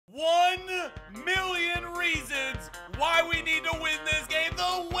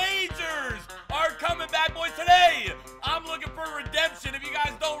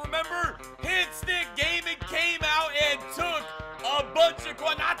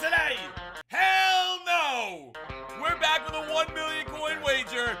today? Hell no! We're back with a 1 million coin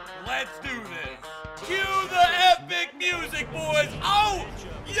wager. Let's do this. Cue the epic music, boys. Oh,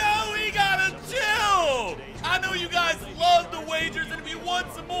 yo, we gotta chill. I know you guys love the wagers, and if you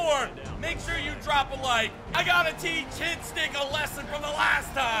want some more, make sure you drop a like. I gotta teach Hit Stick a lesson from the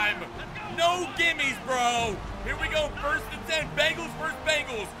last time. No gimmies, bro. Here we go, 1st and 10. Bengals versus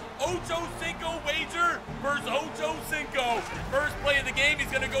Bengals. Ocho Cinco wager versus Ocho Cinco. First play of the game,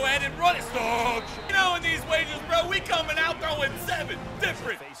 he's gonna go ahead and run it. Stop. You know, in these wagers, bro, we coming out throwing 7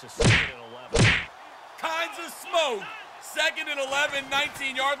 different kinds of smoke. 2nd and 11,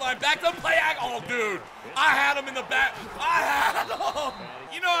 19-yard line. Back to play act. Oh, dude. I had him in the back. I had him.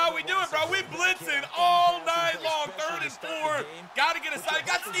 You know how we do it, bro. We blitzing all night long. 3rd and 4. Got to get aside.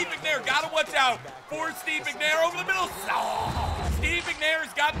 Got Steve McNair. Got to watch out for Steve McNair over the middle. Oh. Steve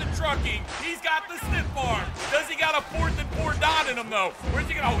McNair's got the trucking. He's got the stiff arm. Does he got a 4th and 4 dot in him, though? Where's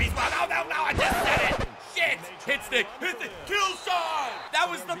he going? Oh, he's no, I just said it. Shit! Hit stick, kill shot! That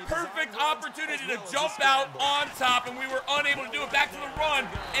was the perfect opportunity to jump out on top, and we were unable to do it. Back to the run.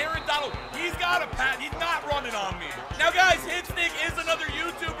 Aaron Donald, he's got a pat. He's not running on me. Now, guys, Hit Stick is another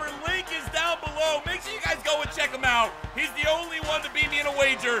YouTuber. Link is down below. Make sure you guys go and check him out. He's the only one to beat me in a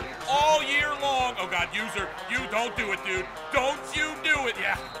wager all year long. Oh, God, user, you don't do it, dude. Don't you do it.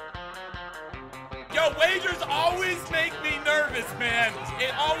 Yeah. Yo, wagers always make me nervous, man.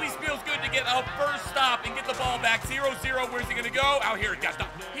 It always feels good to get a first stop and get the ball back. 0-0, where's he gonna go? Out here,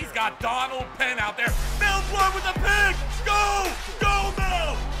 he's got Donald Penn out there. Mel Blount with the pick! Go! Go,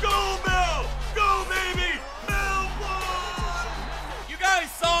 Mel! Go, Mel! Go, baby! Mel Blount! You guys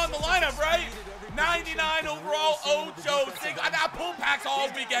saw in the lineup, right? 99 overall, Ocho Cinco. I got pull packs all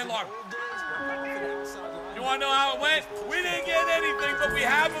weekend long. You want to know how it went? We didn't get anything, but we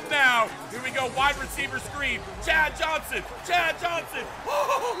have them now. Here we go, wide receiver screen. Chad Johnson, Chad Johnson.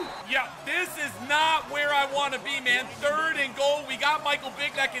 Woo! Yeah, this is not where I want to be, man. 3rd and goal. We got Michael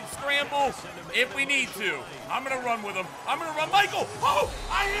Vick that can scramble if we need to. I'm going to run with him. I'm going to run. Michael, oh,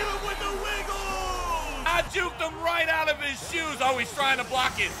 I hit him with the wiggle. I juked him right out of his shoes. Oh, he's trying to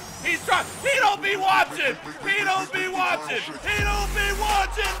block it. He's trying. He don't be watching. He don't be watching. He don't be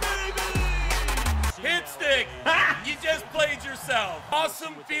watching, baby. Hit Stick, you just played yourself.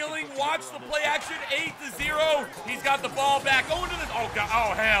 Awesome feeling. Watch the play action. 8-0. He's got the ball back. Going to this. Oh, God.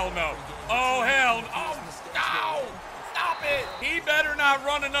 Oh, hell no. Oh, hell no. Oh, no. Stop it. He better not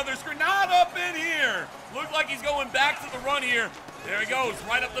run another screen. Not up in here. Looks like he's going back to the run here. There he goes,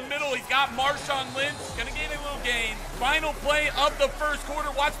 right up the middle. He's got Marshawn Lynch. Gonna gain a little gain. Final play of the first quarter.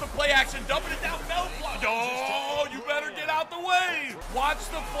 Watch the play action. Dumping it down. Mel Blount. Oh, you better get out the way. Watch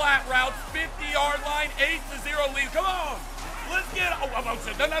the flat routes. 50-yard line. 8-0 lead. Come on. Let's get. Oh,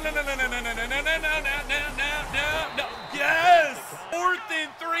 no. Yes. 4th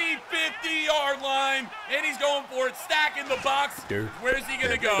and 3, 50-yard line. And he's going for it. Stacking the box. Where's he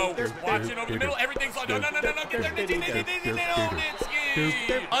going to go? Watching over the middle. Everything's like, no. Get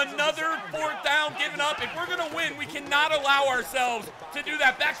there. Another 4th down given up. If we're going to win, we cannot allow ourselves to do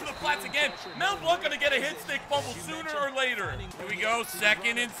that. Back to the flats again. Mel Blount going to get a hit stick fumble sooner or later. Here we go.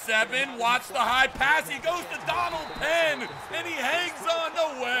 2nd and 7. Watch the high pass. He goes to Donald Penn. And he hangs on.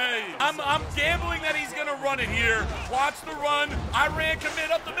 No way. I'm gambling that he's going to run it here. Watch the run. Iran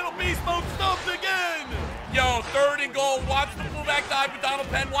commit up the middle. Beast mode stumped again. Yo, 3rd and goal. Watch the fullback dive with Donald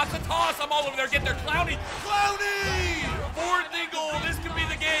Penn. Watch the toss. I'm all over there. Get there. Clowney. 4th and goal. This could be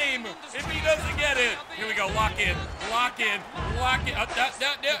the game if he doesn't get it. Here we go. Lock in. Lock in. Lock in.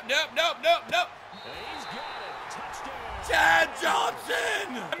 No. Chad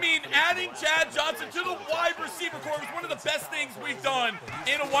Johnson! I mean, adding Chad Johnson to the wide receiver corps was one of the best things we've done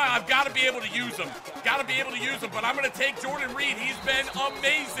in a while. I've got to be able to use him. Got to be able to use him, but I'm going to take Jordan Reed. He's been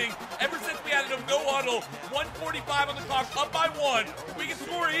amazing ever since we added him. No huddle. 1:45 on the clock, up by 1. We can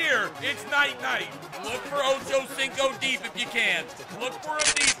score here. It's night-night. Look for Ocho Cinco deep if you can. Look for him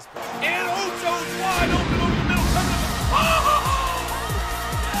deep. And Ocho's wide open over the middle. Oh!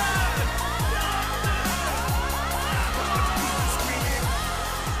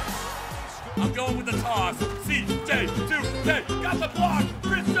 I'm going with the toss. CJ2K got the block.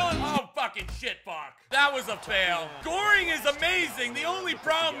 Chris Dunn. Oh, fucking shit, fuck. That was a fail. Scoring is amazing. The only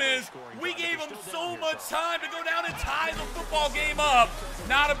problem is we gave him so much time to go down and tie the football game up.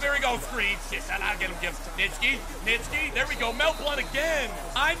 Not a very good screen. Shit, I'll get him. Nitschke. There we go. Mel Blount again.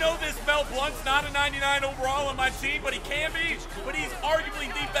 I know this Mel Blount's not a 99 overall on my team, but he can be. But he's arguably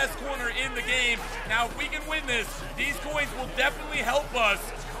the best corner in the game. Now, if we can win this, these coins will definitely help us.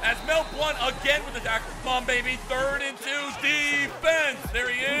 As Mel Blount again with the tackle. Come on, baby. 3rd and 2. Defense. There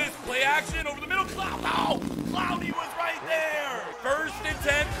he is. Play action over the middle. Clowney was right there. 1st and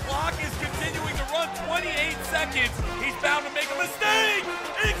 10. 8 seconds. He's bound to make a mistake.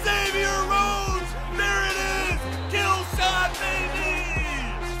 Xavier Rhodes, there it is. Kill shot, baby.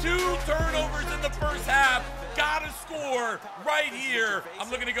 2 turnovers in the first half. Gotta score right here.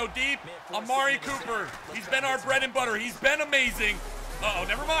 I'm looking to go deep. Amari Cooper, he's been our bread and butter. He's been amazing. Uh-oh,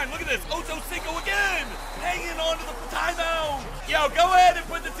 never mind. Look at this. Ocho Cinco again. Hanging on to the timeout. Yo, go ahead and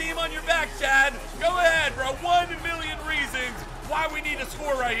put the team on your back, Chad. Go ahead, bro. 1 million reasons why we need a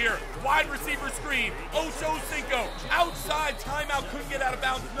score right here. Wide receiver screen. Ocho Cinco. Outside timeout. Couldn't get out of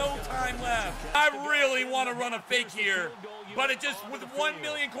bounds. No time left. I really want to run a fake here, but it just, with 1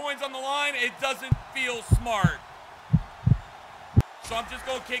 million coins on the line, it doesn't feel smart. So I'm just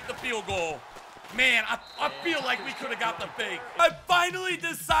going to kick the field goal. Man, I feel like we could have got the fake. I finally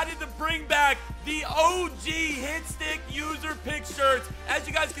decided to bring back the OG Hit Stick user pick shirts. As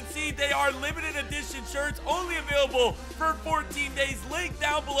you guys can see, they are limited edition shirts, only available for 14 days. Link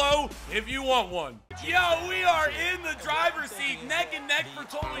down below if you want one. Yo, we are in the driver's seat, neck and neck for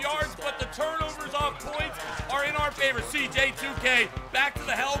total yards, but the turnovers off points are in our favor. CJ 2K back to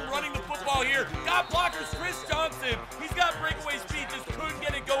the helm, running the football here. Got blockers, Chris Johnson. He's got breakaway speed, just couldn't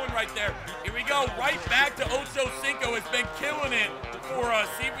get it going right there. Here we go, right back to Ocho Cinco. Has been killing it for us.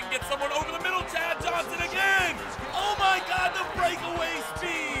 See if we can get someone over the middle. Chad Johnson again. Oh my God, the breakaway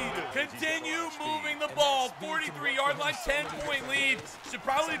speed. Continue moving the ball. 43-yard line, 10-point lead. Should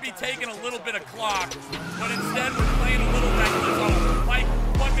probably be taking a little bit of clock, but instead we're playing a little reckless. Oh, Mike,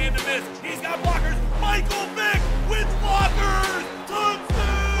 one man to miss. He's got blockers. Michael Vick with blockers.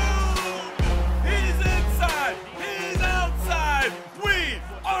 Touchdown. He's inside. He's outside. We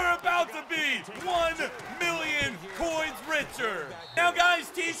are about to be 1 million coins richer. Now guys,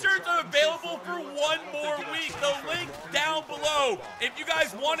 t-shirts are available for 1 more week. The link down below. If you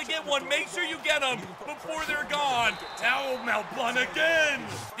guys want to get one, make sure you get them before they're gone. Now Mel Blunt again.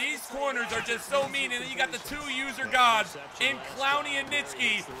 These corners are just so mean. And then you got the 2 user gods in Clowney and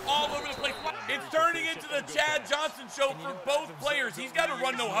Nitschke all over the place. It's turning into the Chad Johnson show for both players. He's got to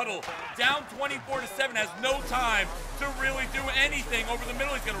run no huddle. Down 24-7, has no time to really do anything over the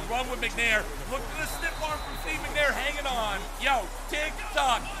middle. He's going to run with McNair. Look for the stiff arm from Steve McNair hanging on. Yo,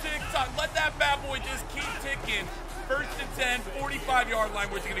 tick-tock, tick-tock. Let that bad boy just keep ticking. 1st and 10, 45-yard line.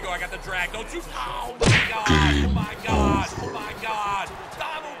 Where's he going to go? I got the drag. Don't you? Oh, my God. Oh, my God. Oh, my God.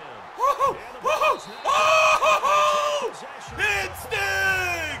 Donald. Woo-hoo. Woo-hoo. Oh! Hit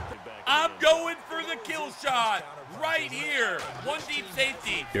stick! I'm going for the kill shot right here. 1 deep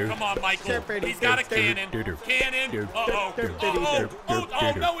safety. Come on, Michael. He's got a cannon. Cannon. Uh-oh. Uh-oh.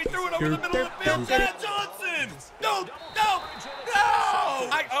 Oh, no, he threw it over the middle of the field. Chad Johnson. No, no, no.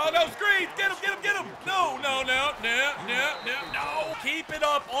 Oh, no, screens. Get him, get him, get him. No, no, no, no, no, no, no. Keep it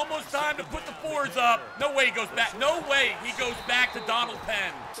up. Almost time to put the 4s up. No way he goes back. No way he goes back to Donald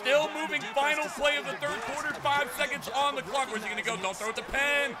Penn. Still moving. Final play of the 3rd quarter. 5 seconds on the clock. Where's he going to go? Don't throw it to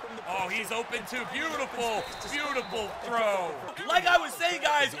Penn. Oh, he's open too. Beautiful, beautiful throw. Like I was saying,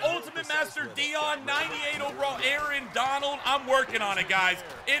 guys, Ultimate Master Dion, 98 overall, Aaron Donald. I'm working on it, guys.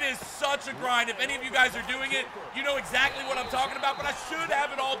 It is such a grind. If any of you guys are doing it, you know exactly what I'm talking about, but I should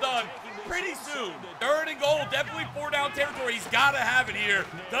have it all done pretty soon. 3rd and goal, definitely 4-down territory. He's got to have it here.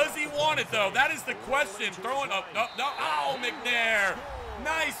 Does he want it, though? That is the question. Throwing up, no, no. Oh, McNair.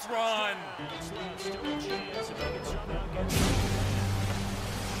 Nice run.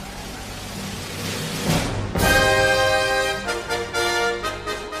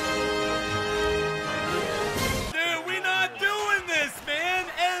 Dude, we're not doing this, man.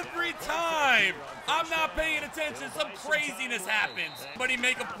 Every time. I'm not paying attention. Some craziness happens. Somebody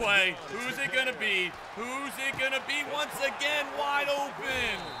make a play. Who's it going to be? Who's it going to be? Once again, wide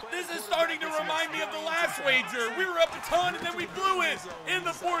open. This is starting to remind me of the last wager. We were up a ton, and then we blew it in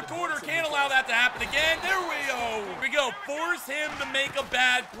the 4th quarter. Can't allow that to happen again. There we go. Here we go. Force him to make a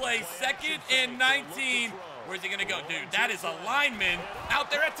bad play. 2nd and 19. Where's he going to go? Dude, that is a lineman out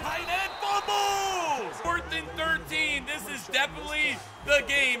there at tight end. Fumble! 4th and 13. This is definitely the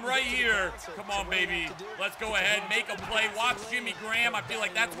game right here. Come on, baby. Let's go ahead, make a play. Watch Jimmy Graham. I feel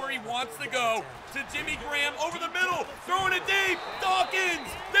like that's where he wants to go. To Jimmy Graham over the middle. Throwing it deep. Dawkins.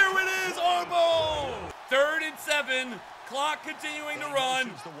 There it is. Armo. 3rd and 7. Clock continuing to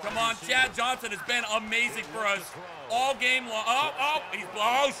run. Come on, Chad Johnson has been amazing for us all game long.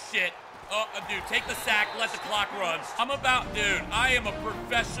 Oh, shit. Dude, take the sack, let the clock run. Dude, I am a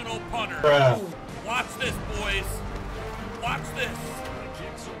professional punter. Watch this, boys. Watch this.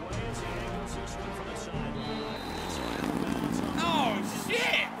 Oh,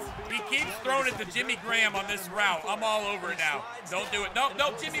 shit. He keeps throwing it to Jimmy Graham on this route. I'm all over it now. Don't do it. No,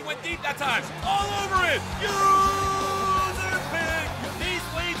 no, Jimmy went deep that time. All over it. User pick. These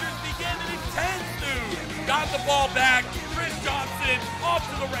wagers be getting intense, dude. the ball back. Chris Johnson off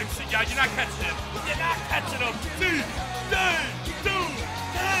to the right. Yeah, you're not catching him. You're not catching him.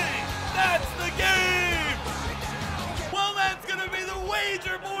 That's the game. Well, that's going to be the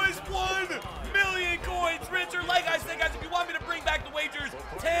wager, boys. 1 million coins richer. Like I said, guys, if you want me to bring back the wagers,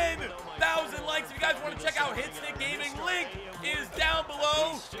 10,000 likes. If you guys want to check out Hitstick Gaming, link is down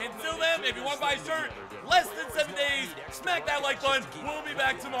below. Until then, if you want to buy a shirt, less than 7 days, smack that like button. We'll be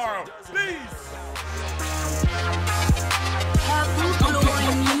back tomorrow. Peace.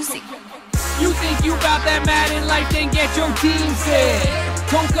 You think you bout that Madden life, then get your team set.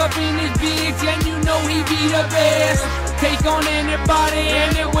 Toke up in his bigs, and you know he be the best. Take on anybody,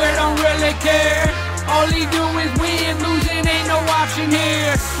 anywhere, don't really care. All he do is win, losing ain't no option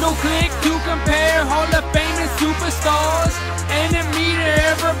here. No click to compare, Hall of Fame and superstars. Enemy to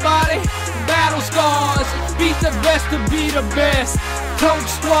everybody, battle scars. Beat the best to be the best. Toke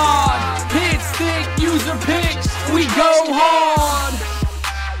squad, hit stick, user picks, we go hard.